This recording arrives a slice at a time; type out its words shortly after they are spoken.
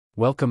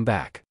Welcome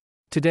back.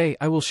 Today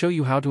I will show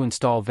you how to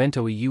install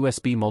Ventoy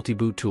USB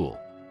Multiboot Tool.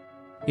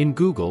 In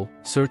Google,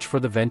 search for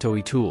the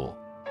Ventoy tool.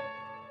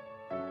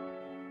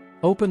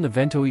 Open the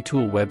Ventoy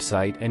tool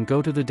website and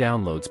go to the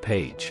Downloads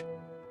page.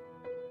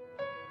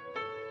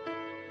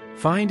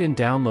 Find and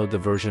download the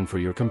version for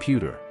your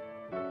computer.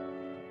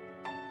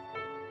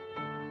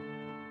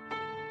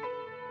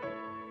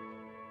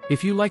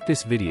 If you like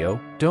this video,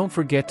 don't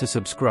forget to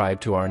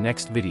subscribe to our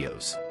next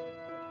videos.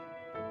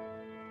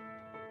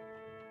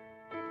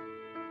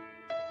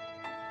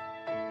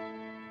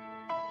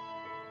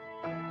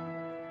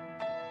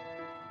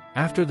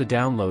 After the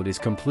download is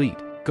complete,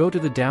 go to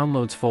the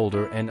Downloads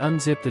folder and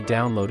unzip the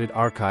downloaded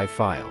archive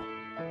file.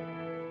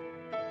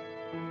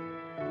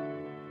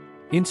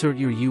 Insert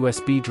your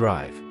USB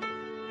drive.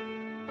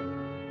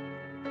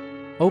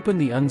 Open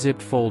the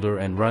unzipped folder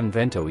and run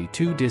Ventoy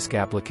 2-disk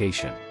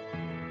application.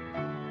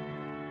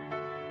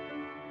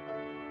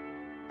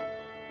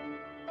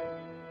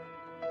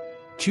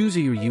 Choose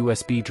your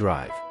USB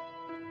drive.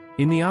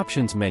 In the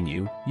Options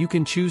menu, you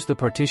can choose the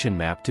partition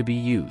map to be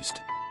used,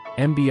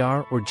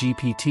 MBR or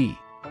GPT.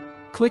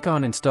 Click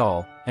on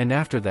Install, and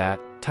after that,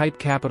 type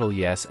capital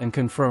Yes and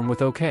confirm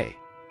with OK.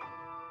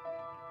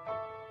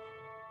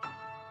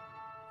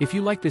 If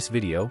you like this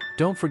video,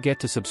 don't forget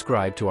to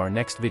subscribe to our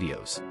next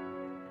videos.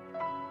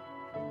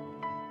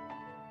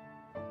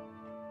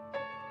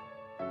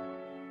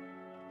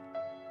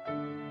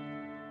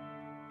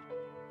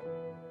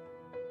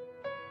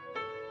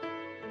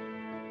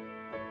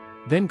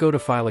 Then go to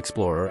File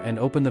Explorer and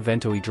open the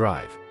Ventoy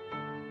drive.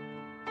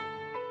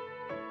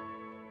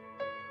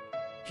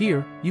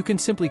 Here, you can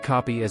simply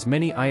copy as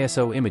many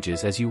ISO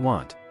images as you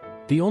want.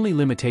 The only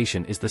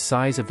limitation is the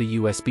size of the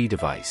USB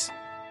device.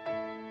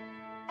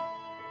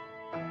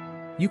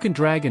 You can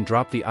drag and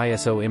drop the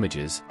ISO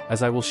images,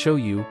 as I will show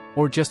you,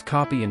 or just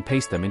copy and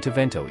paste them into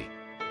Ventoy.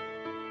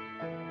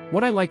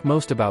 What I like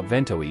most about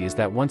Ventoy is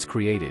that once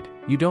created,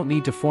 you don't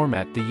need to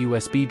format the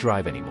USB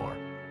drive anymore.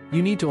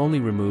 You need to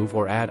only remove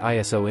or add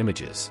ISO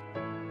images.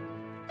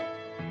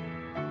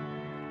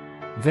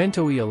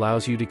 Ventoy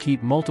allows you to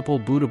keep multiple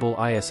bootable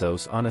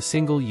ISOs on a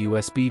single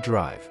USB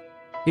drive.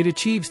 It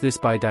achieves this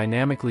by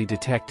dynamically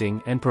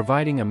detecting and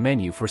providing a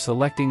menu for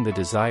selecting the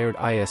desired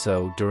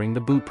ISO during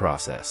the boot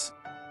process.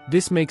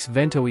 This makes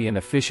Ventoy an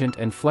efficient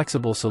and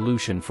flexible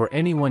solution for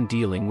anyone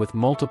dealing with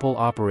multiple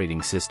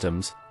operating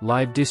systems,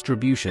 live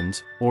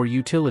distributions, or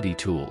utility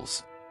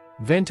tools.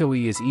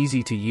 Ventoy is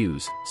easy to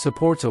use,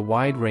 supports a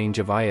wide range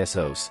of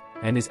ISOs,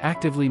 and is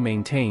actively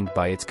maintained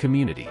by its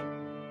community.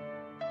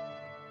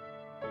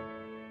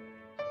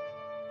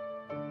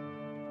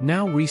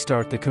 Now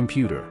restart the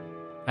computer.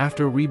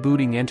 After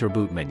rebooting, enter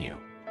Boot menu.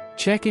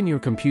 Check in your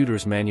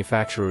computer's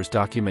manufacturer's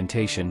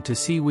documentation to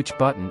see which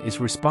button is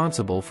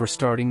responsible for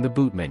starting the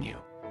boot menu.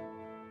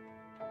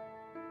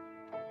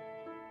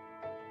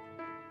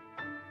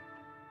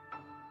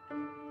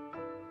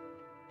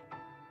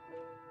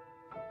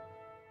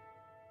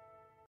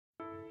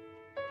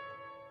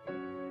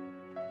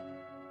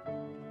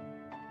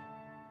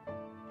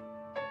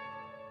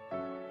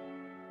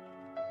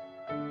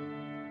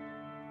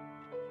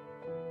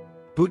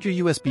 Boot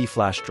your USB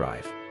flash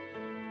drive.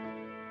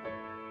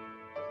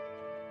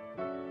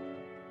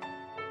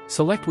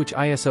 Select which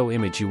ISO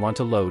image you want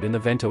to load in the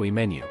Ventoy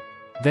menu.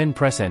 Then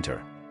press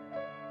Enter.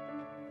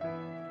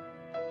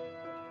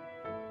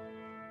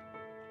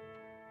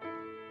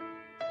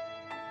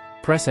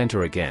 Press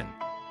Enter again.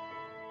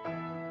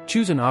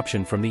 Choose an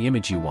option from the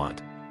image you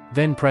want.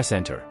 Then press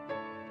Enter.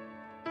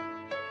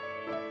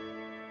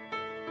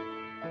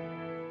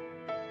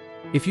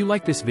 If you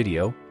like this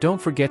video, don't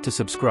forget to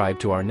subscribe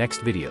to our next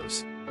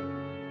videos.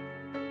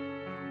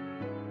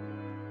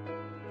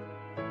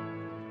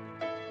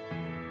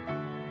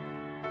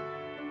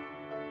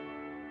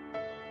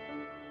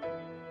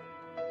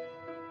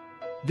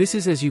 This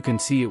is, as you can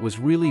see, it was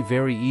really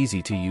very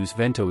easy to use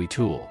Ventoy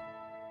tool.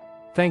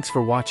 Thanks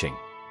for watching.